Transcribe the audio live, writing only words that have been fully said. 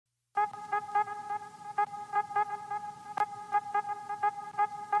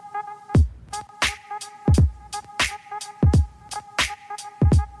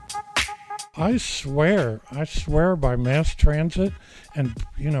I swear by mass transit and,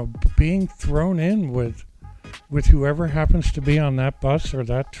 being thrown in with whoever happens to be on that bus or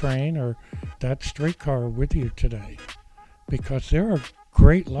that train or that streetcar with you today. Because there are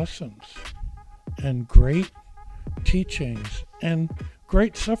great lessons and great teachings and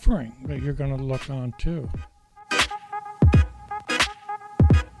great suffering that you're going to look on too.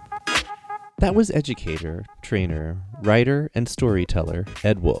 That was educator, trainer, writer, and storyteller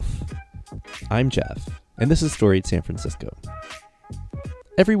Ed Wolf. I'm Jeff, and this is Storied San Francisco.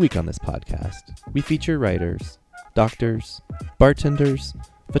 Every week on this podcast, we feature writers, doctors, bartenders,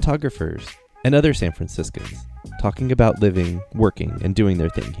 photographers, and other San Franciscans talking about living, working, and doing their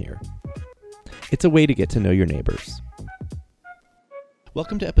thing here. It's a way to get to know your neighbors.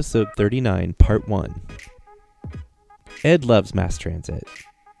 Welcome to episode 39, part 1. Ed loves mass transit.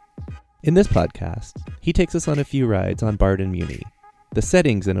 In this podcast, he takes us on a few rides on BART and Muni, the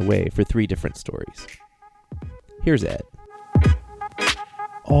settings in a way for 3 different stories. Here's Ed.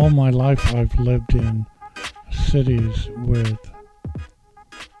 All my life I've lived in cities with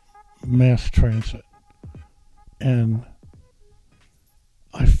mass transit. And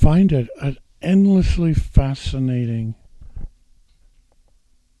I find it an endlessly fascinating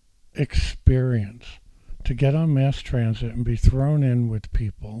experience to get on mass transit and be thrown in with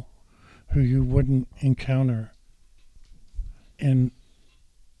people who you wouldn't encounter in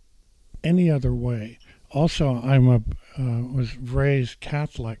any other way. Also, was raised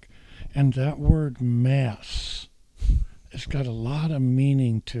Catholic, and that word mass has got a lot of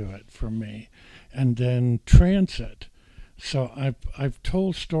meaning to it for me. And then transit. So I've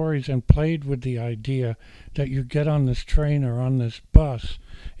told stories and played with the idea that you get on this train or on this bus,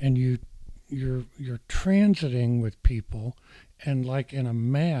 and you're transiting with people, and like in a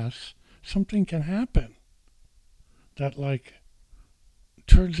mass, something can happen that like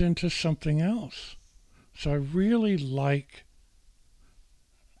turns into something else. So I really like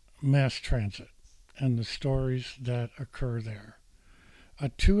mass transit and the stories that occur there.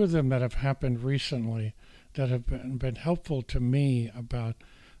 2 of them that have happened recently that have been helpful to me about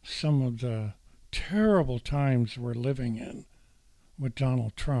some of the terrible times we're living in with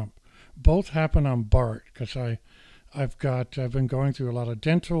Donald Trump. Both happen on BART because I've been going through a lot of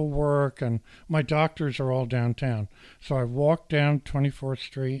dental work, and my doctors are all downtown. So I walk down 24th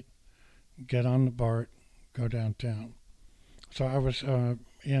Street, get on the BART, go downtown. So I was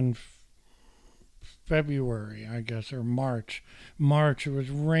in February, I guess, or March. It was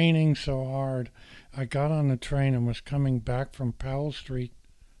raining so hard. I got on the train and was coming back from Powell Street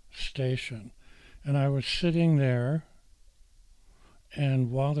Station. And I was sitting there,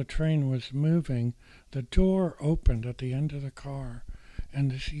 and while the train was moving, the door opened at the end of the car, and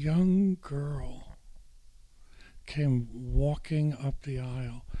this young girl came walking up the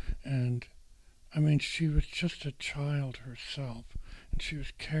aisle. And, she was just a child herself, and she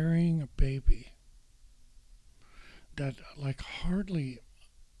was carrying a baby that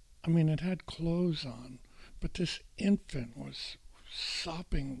it had clothes on, but this infant was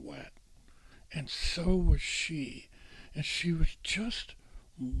sopping wet, and so was she, and she was just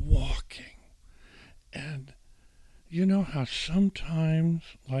walking. And you know how sometimes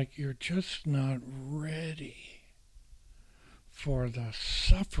you're just not ready for the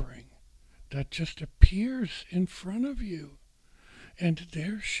suffering that just appears in front of you. And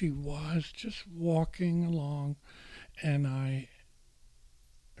there she was, just walking along, and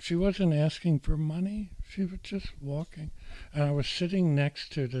she wasn't asking for money, she was just walking. And I was sitting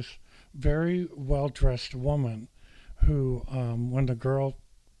next to this very well-dressed woman who, when the girl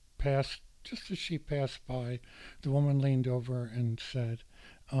passed, just as she passed by, the woman leaned over and said,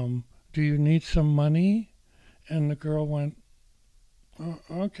 do you need some money? And the girl went, oh,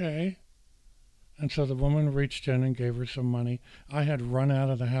 okay. And so the woman reached in and gave her some money. I had run out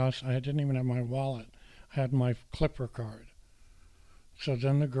of the house. I didn't even have my wallet. I had my Clipper card. So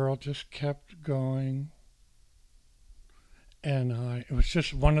then the girl just kept going. And it was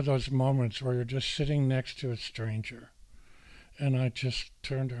just one of those moments where you're just sitting next to a stranger. And I just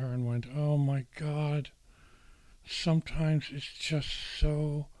turned to her and went, oh my God, sometimes it's just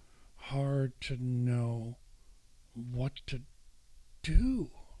so hard to know what to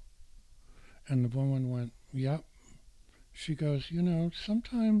do. And the woman went, yep. She goes,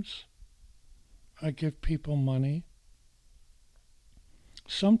 sometimes I give people money.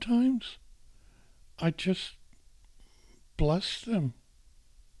 Sometimes I just bless them.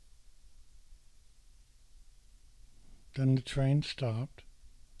 Then the train stopped,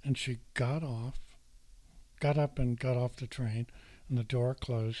 and she got up and got off the train, and the door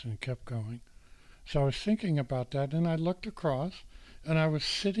closed and kept going. So I was thinking about that, and I looked across, and I was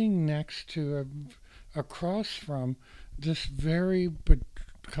sitting next to across from this very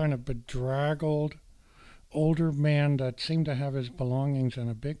kind of bedraggled older man that seemed to have his belongings in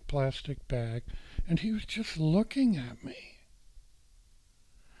a big plastic bag, and he was just looking at me.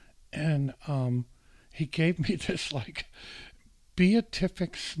 And he gave me this like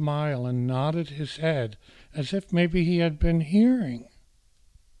beatific smile and nodded his head as if maybe he had been hearing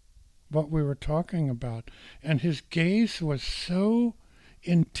what we were talking about. And his gaze was so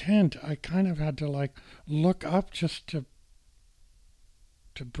intent, I kind of had to like look up just to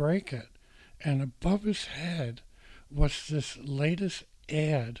break it. And above his head was this latest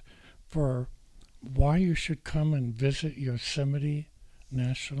ad for why you should come and visit Yosemite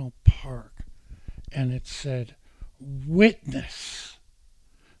National Park. And it said, "Witness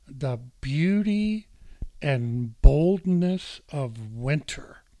the beauty and boldness of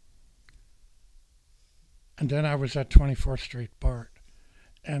winter." And then I was at 24th Street BART,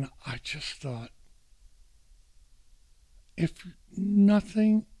 and I just thought, if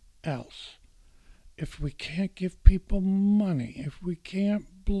nothing else, if we can't give people money, if we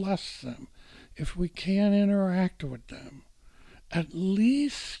can't bless them, if we can't interact with them, at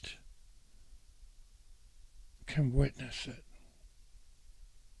least can witness it.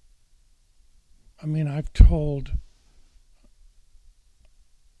 I mean, I've told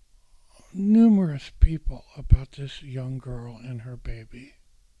numerous people about this young girl and her baby.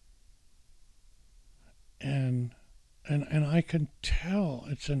 And I can tell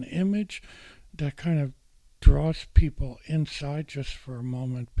it's an image that kind of draws people inside just for a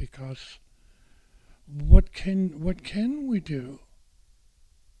moment, because what can we do?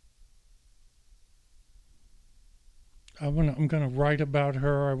 I'm going to write about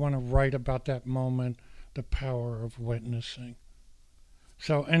her. I want to write about that moment, the power of witnessing.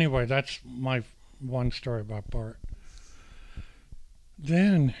 So anyway, that's my one story about BART.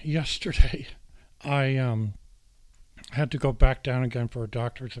 Then yesterday, I had to go back down again for a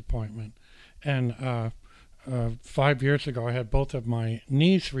doctor's appointment. And 5 years ago, I had both of my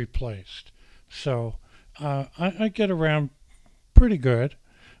knees replaced. So I get around pretty good.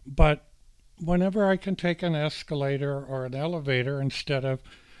 But whenever I can take an escalator or an elevator instead of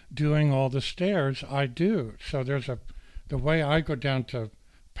doing all the stairs, I do. So the way I go down to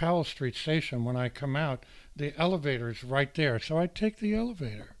Powell Street Station, when I come out, the elevator's right there. So I take the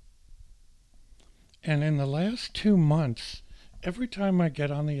elevator. And in the last 2 months, every time I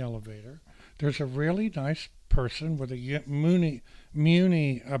get on the elevator, there's a really nice person with a Muni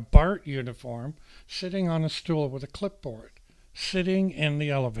BART uniform sitting on a stool with a clipboard, sitting in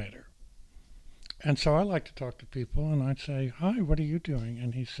the elevator. And so I like to talk to people, and I'd say, "Hi, what are you doing?"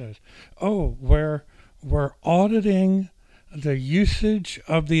 And he says, "Oh, we're auditing the usage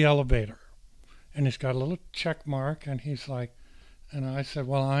of the elevator." And he's got a little check mark, and he's like, and I said,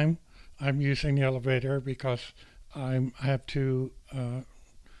 "Well, I'm using the elevator because I have 2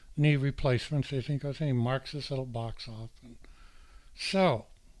 knee replacements." And he goes, and he marks this little box off. And so,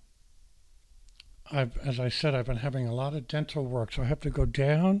 as I said, I've been having a lot of dental work, so I have to go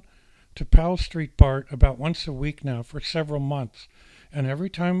down to Powell Street BART about once a week now for several months. And every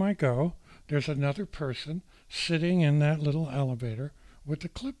time I go, there's another person sitting in that little elevator with the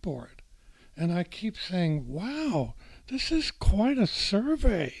clipboard. And I keep saying, "Wow, this is quite a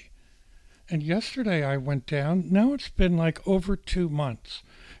survey." And yesterday I went down. Now it's been like over 2 months.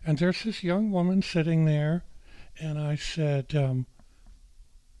 And there's this young woman sitting there. And I said,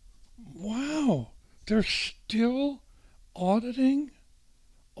 "Wow, they're still auditing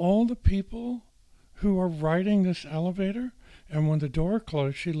all the people who are riding this elevator?" And when the door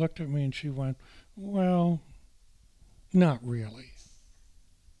closed, she looked at me and she went, "Well, not really."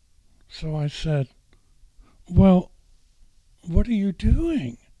 So I said, "Well, what are you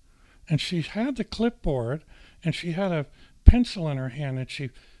doing?" And she had the clipboard and she had a pencil in her hand, and she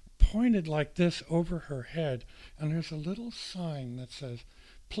pointed like this over her head. And there's a little sign that says,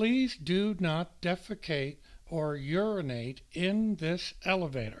 "Please do not defecate or urinate in this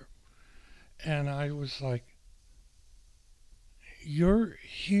elevator." And I was like, "You're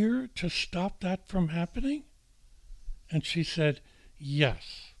here to stop that from happening?" And she said,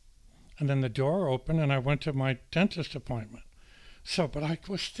 "Yes." And then the door opened and I went to my dentist appointment. So, but I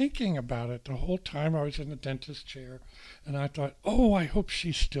was thinking about it the whole time I was in the dentist chair, and I thought, "Oh, I hope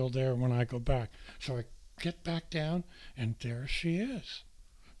she's still there when I go back." So I get back down, and there she is.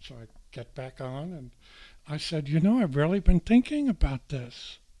 So I get back on, and I said, "I've really been thinking about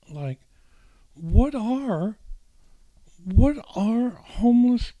this. Like, what are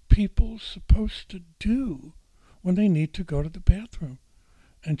homeless people supposed to do when they need to go to the bathroom?"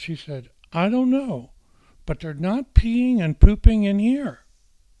 And she said, "I don't know, but they're not peeing and pooping in here.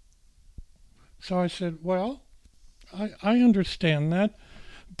 So I said, well, I understand that,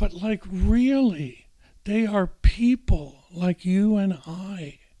 but like really, they are people like you and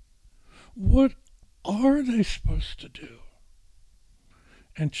I. What are they supposed to do?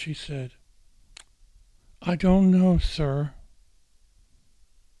 And she said, I don't know, sir.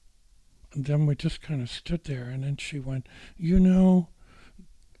 And then we just kind of stood there, and then she went, you know,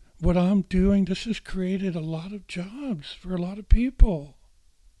 what I'm doing, this has created a lot of jobs for a lot of people.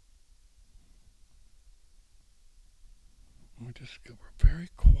 We were very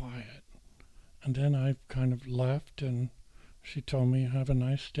quiet. And then I kind of left, and she told me, have a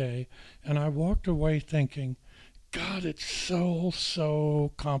nice day. And I walked away thinking, God, it's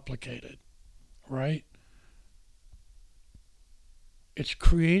so complicated, right? It's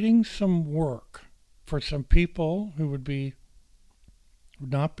creating some work for some people who would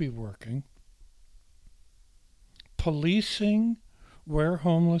not be working, policing where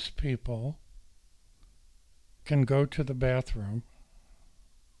homeless people can go to the bathroom.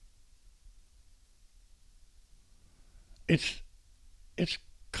 It's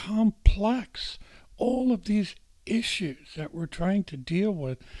complex. All of these issues that we're trying to deal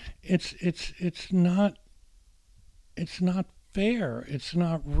with, it's not fair. It's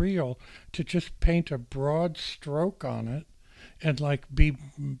not real to just paint a broad stroke on it and like be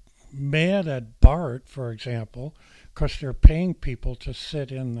mad at BART, for example, because they're paying people to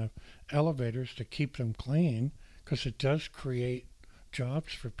sit in the elevators to keep them clean, because it does create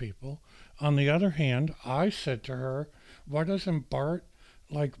jobs for people. On the other hand, I said to her, why doesn't BART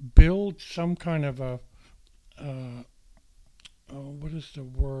like build some kind of a what is the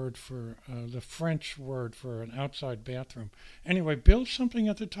word for the French word for an outside bathroom? Anyway, build something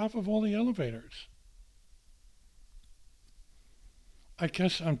at the top of all the elevators. I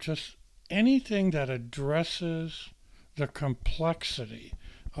guess I'm just anything that addresses the complexity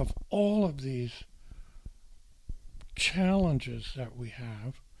of all of these challenges that we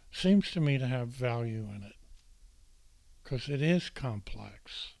have seems to me to have value in it, because it is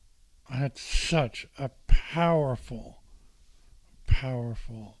complex. I had such a powerful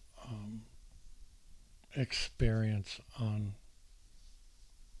experience on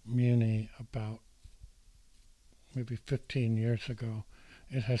Muni about maybe 15 years ago.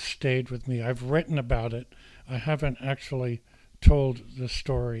 It has stayed with me. I've written about it. I haven't actually told the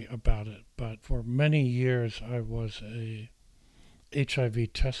story about it, but for many years I was a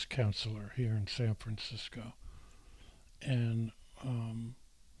HIV test counselor here in San Francisco. And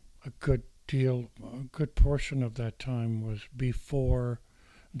a good portion of that time was before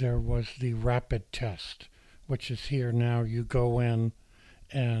there was the rapid test, which is here now. You go in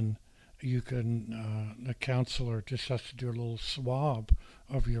and you can, the counselor just has to do a little swab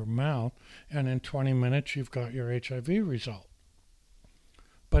of your mouth, and in 20 minutes you've got your HIV result.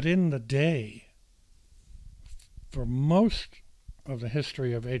 But in the day, for most of the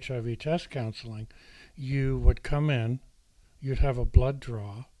history of HIV test counseling, you would come in, you'd have a blood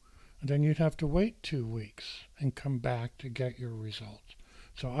draw, and then you'd have to wait 2 weeks and come back to get your results.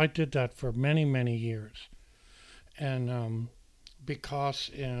 So I did that for many, many years. And because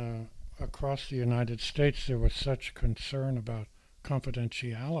across the United States there was such concern about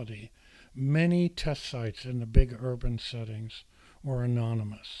confidentiality, many test sites in the big urban settings were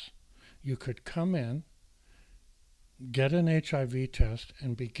anonymous. You could come in, get an HIV test,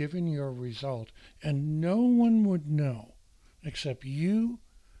 and be given your result, and no one would know except you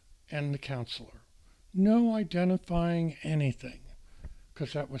and the counselor. No identifying anything,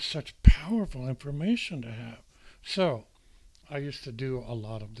 because that was such powerful information to have. So I used to do a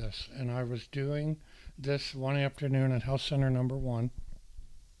lot of this, and I was doing this one afternoon at Health Center number 1.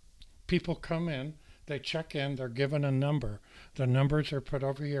 People come in, they check in, they're given a number. The numbers are put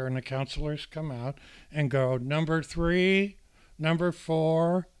over here, and the counselors come out and go, number 3, number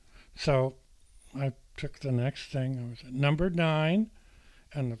 4. So I took the next thing. I was at number 9,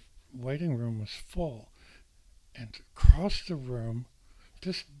 and the waiting room was full. And across the room,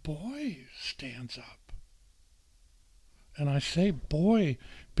 this boy stands up. And I say boy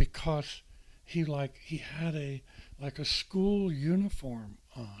because he had a school uniform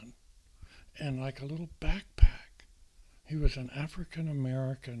on and like a little backpack. He was an African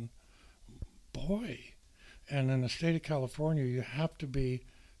American boy. And in the state of California, you have to be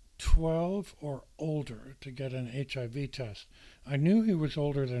 12 or older to get an HIV test. I knew he was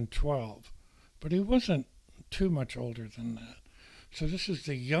older than 12, but he wasn't too much older than that. So this is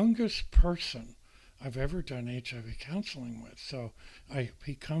the youngest person I've ever done HIV counseling with. So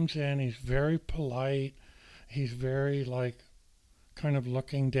he comes in, he's very polite, he's very kind of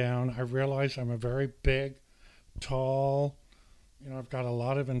looking down. I realize I'm a very big, tall, I've got a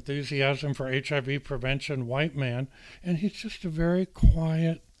lot of enthusiasm for HIV prevention white man, and he's just a very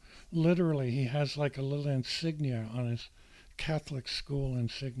quiet, literally, he has like a little insignia on his Catholic school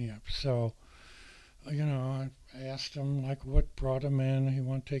insignia. So, I asked him like what brought him in. He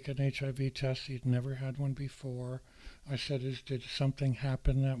wanted to take an HIV test. He'd never had one before. I said, did something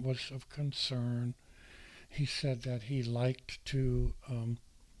happen that was of concern? He said that he liked to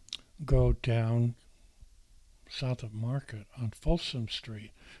go down south of Market on Folsom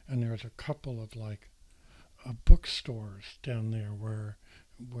Street, and there's a couple of like bookstores down there where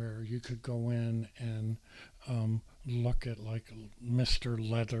you could go in and look at like Mr.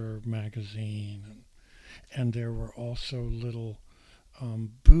 Leather magazine, and there were also little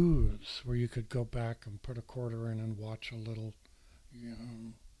booths where you could go back and put a quarter in and watch a little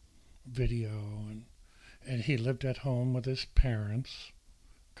video, and he lived at home with his parents,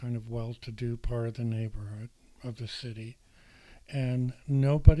 kind of well-to-do part of the neighborhood of the city, and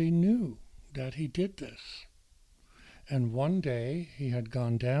nobody knew that he did this. And one day he had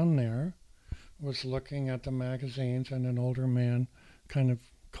gone down there, was looking at the magazines, and an older man kind of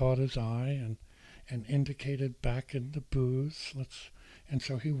caught his eye and indicated back in the booth. And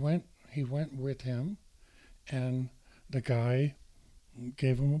so he went with him, and the guy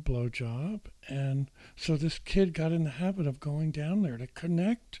gave him a blowjob, and so this kid got in the habit of going down there to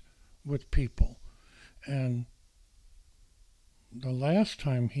connect with people. And the last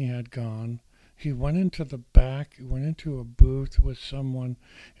time he had gone, he went into the back, he went into a booth with someone,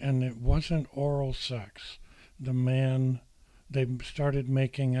 and it wasn't oral sex. They started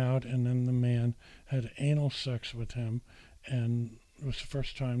making out, and then the man had anal sex with him, and it was the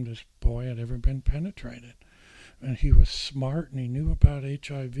first time this boy had ever been penetrated. And he was smart, and he knew about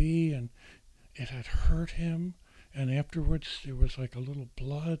HIV, and it had hurt him, and afterwards there was like a little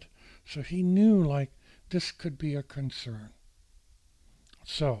blood, so he knew like this could be a concern.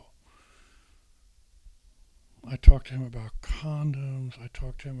 So I talked to him about condoms. I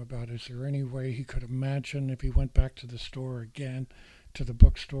talked to him about, is there any way he could imagine if he went back to the store again, to the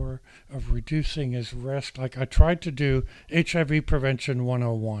bookstore, of reducing his risk. Like I tried to do HIV Prevention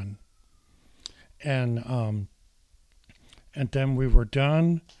 101. And then we were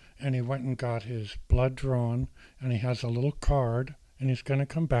done, and he went and got his blood drawn, and he has a little card, and he's going to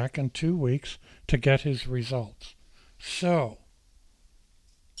come back in 2 weeks to get his results. So,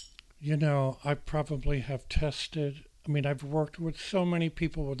 I probably have tested, I've worked with so many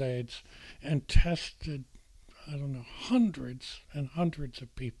people with AIDS and tested, hundreds and hundreds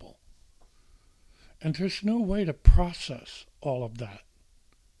of people. And there's no way to process all of that.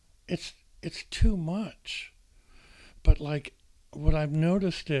 It's too much. But like what I've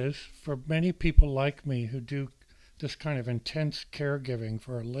noticed is for many people like me who do this kind of intense caregiving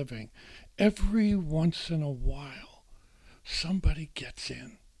for a living, every once in a while somebody gets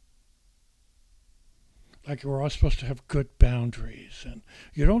in. Like we're all supposed to have good boundaries, and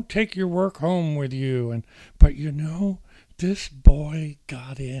you don't take your work home with you, but this boy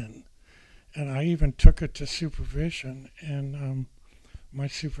got in, and I even took it to supervision, and my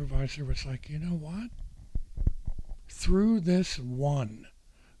supervisor was like, you know what? Through this one,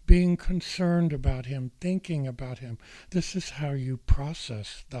 being concerned about him, thinking about him, this is how you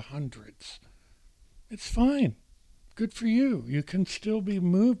process the hundreds. It's fine. Good for you. You can still be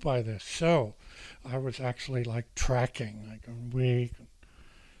moved by this. So I was actually like tracking, like a week,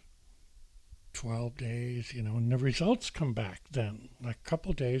 12 days, and the results come back then, like a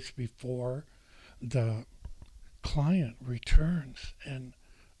couple days before the client returns. And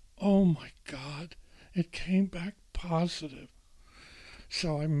oh my God, it came back positive.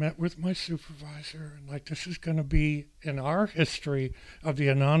 So I met with my supervisor, and like this is going to be in our history of the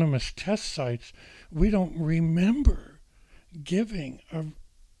anonymous test sites, we don't remember giving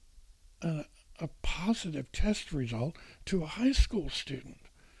a positive test result to a high school student.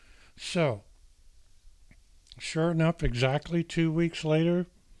 So, sure enough, exactly 2 weeks later,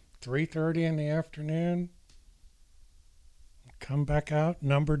 3:30 in the afternoon, come back out,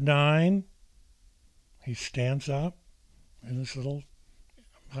 number 9. He stands up in his little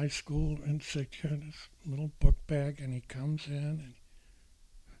high school insignia, his little book bag, and he comes in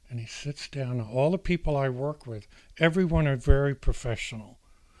and he sits down. All the people I work with, everyone are very professional,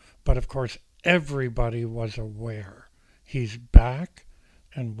 but of course everybody was aware he's back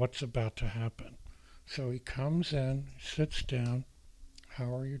and what's about to happen. So he comes in, sits down.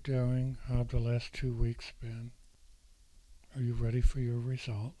 How are you doing? How have the last 2 weeks been? Are you ready for your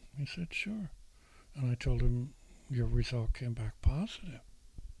result? He said, sure. And I told him, your result came back positive.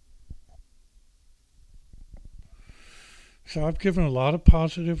 So I've given a lot of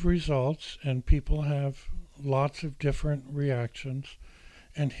positive results, and people have lots of different reactions.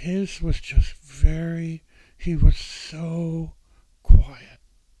 And his was just he was so quiet.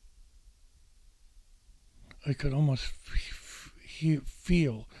 I could almost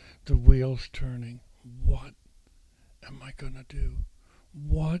feel the wheels turning. What am I going to do?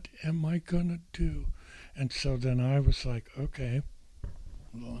 What am I going to do? And so then I was like, okay,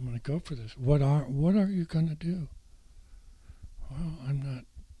 well, I'm going to go for this. What are you going to do? Well, I'm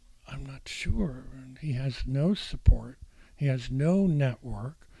not sure. And he has no support. He has no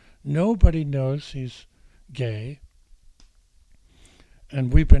network. Nobody knows he's gay.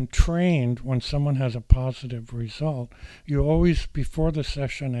 And we've been trained when someone has a positive result, you always, before the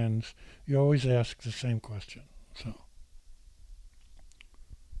session ends, you always ask the same question. So,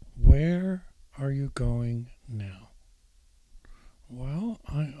 where are you going now? Well,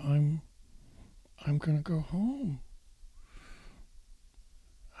 I'm going to go home.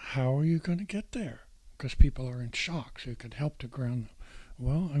 How are you going to get there? Because people are in shock, so you could help to ground them.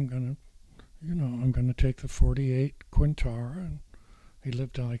 Well, I'm going to take the 48 Quintara, and he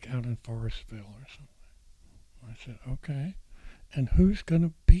lived like out in Forestville or something. I said, okay, and who's going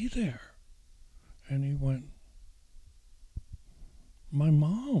to be there? And he went, my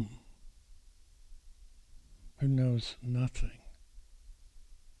mom, who knows nothing.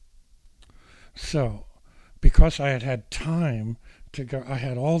 So, because I had time to go, I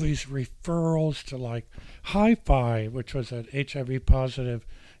had all these referrals to like High Five, which was an HIV positive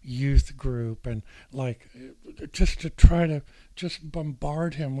youth group, and like just to try to just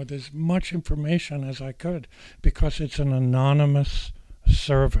bombard him with as much information as I could, because it's an anonymous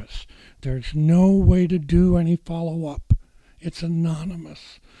service. There's no way to do any follow-up. It's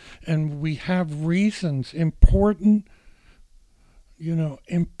anonymous. And we have reasons, important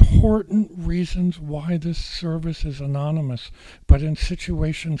reasons why this service is anonymous. But in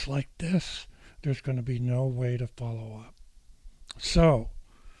situations like this, there's going to be no way to follow up. So,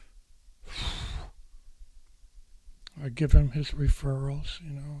 I give him his referrals,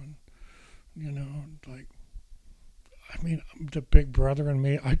 the big brother in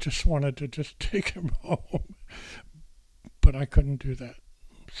me, I just wanted to just take him home. But I couldn't do that.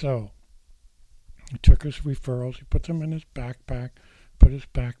 So, he took his referrals, he put them in his backpack, put his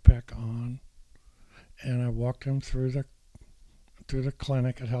backpack on, and I walked him through the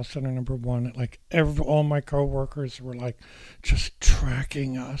clinic at Health Center number 1. Like all my coworkers were like just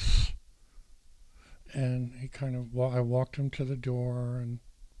tracking us. And he I walked him to the door, and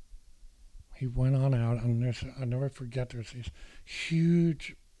he went on out. And I'll never forget, there's these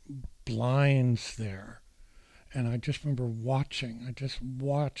huge blinds there. And I just remember I just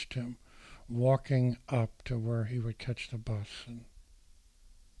watched him walking up to where he would catch the bus.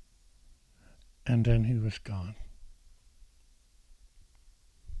 And then he was gone.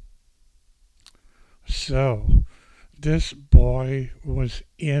 So, this boy was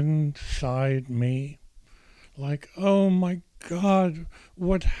inside me. Like, oh my God,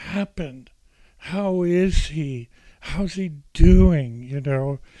 what happened? How is he? How's he doing?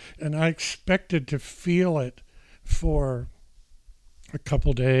 And I expected to feel it for a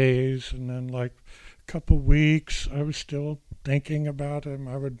couple days, and then like a couple weeks, I was still thinking about him.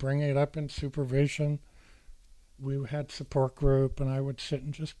 I would bring it up in supervision. We had support group, and I would sit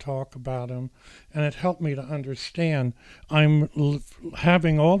and just talk about him, and it helped me to understand I'm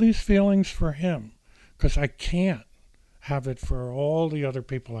having all these feelings for him because I can't have it for all the other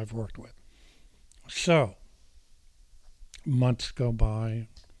people I've worked with. So, months go by,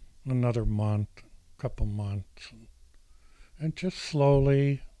 another month, couple months, and just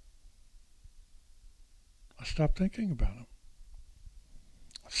slowly I stopped thinking about him.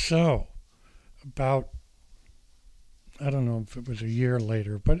 So, about, I don't know if it was a year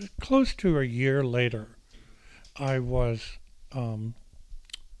later, but close to a year later, I was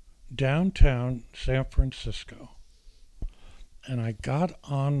downtown San Francisco, and I got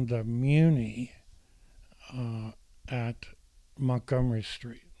on the Muni at Montgomery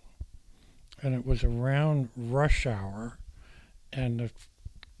Street, and it was around rush hour, and the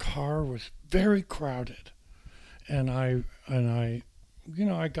car was very crowded, and I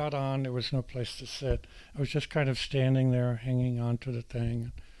got on. There was no place to sit. I was just kind of standing there, hanging on to the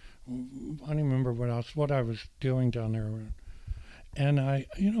thing. I don't remember what I was doing down there. And I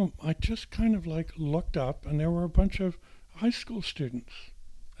just kind of like looked up, and there were a bunch of high school students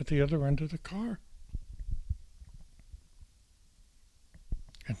at the other end of the car.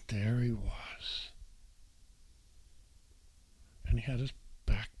 And there he was. And he had his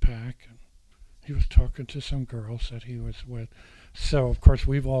backpack, and he was talking to some girls that he was with. So, of course,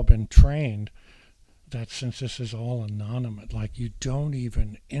 we've all been trained that since this is all anonymous, like you don't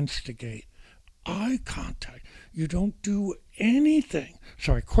even instigate eye contact. You don't do anything.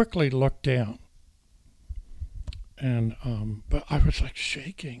 So I quickly looked down. And, but I was like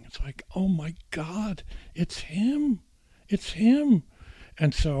shaking. It's like, oh my God, it's him. It's him.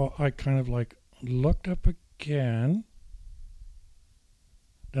 And so I kind of like looked up again.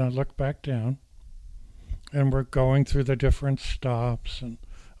 Then I looked back down. And we're going through the different stops. And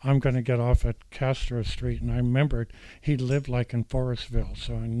I'm going to get off at Castro Street. And I remembered he lived like in Forestville.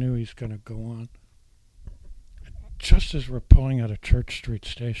 So I knew he's going to go on. Just as we're pulling out of Church Street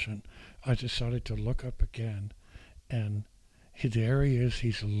Station, I decided to look up again. And there he is,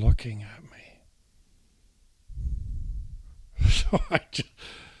 he's looking at me. So I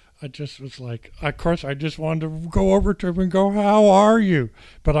just was like, of course, I just wanted to go over to him and go, how are you?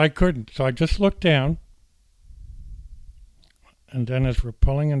 But I couldn't. So I just looked down. And then as we're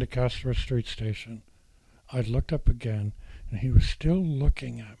pulling into Castro Street Station, I looked up again, and he was still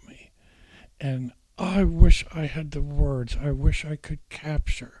looking at me. And I wish I had the words. I wish I could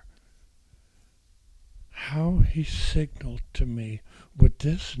capture how he signaled to me with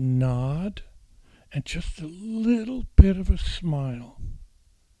this nod and just a little bit of a smile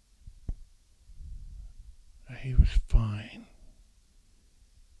that he was fine.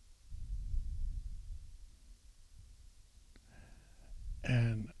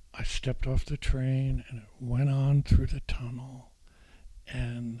 And I stepped off the train and it went on through the tunnel,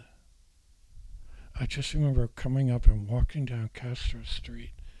 and I just remember coming up and walking down Castro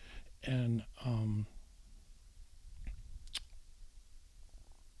Street, and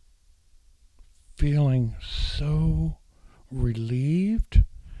feeling so relieved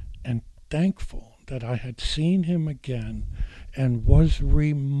and thankful that I had seen him again, and was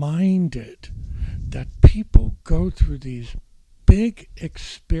reminded that people go through these big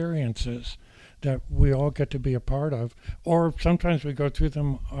experiences that we all get to be a part of, or sometimes we go through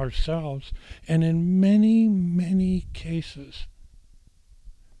them ourselves, and in many, many cases,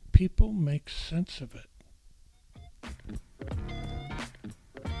 people make sense of it.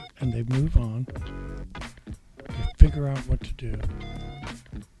 And they move on, they figure out what to do,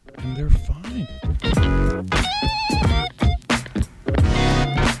 and they're fine.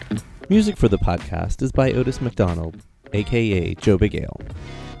 Music for the podcast is by Otis McDonald, aka Joe Big Ale.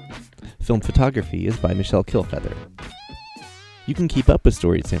 Film photography is by Michelle Kilfeather. You can keep up with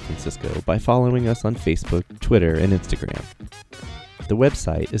Storied San Francisco by following us on Facebook, Twitter, and Instagram. The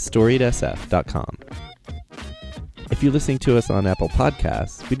website is storiedsf.com. If you're listening to us on Apple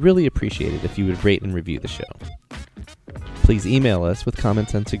Podcasts, we'd really appreciate it if you would rate and review the show. Please email us with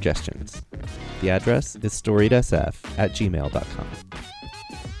comments and suggestions. The address is storiedsf@gmail.com.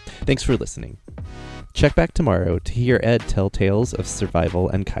 Thanks for listening. Check back tomorrow to hear Ed tell tales of survival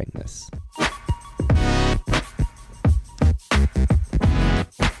and kindness.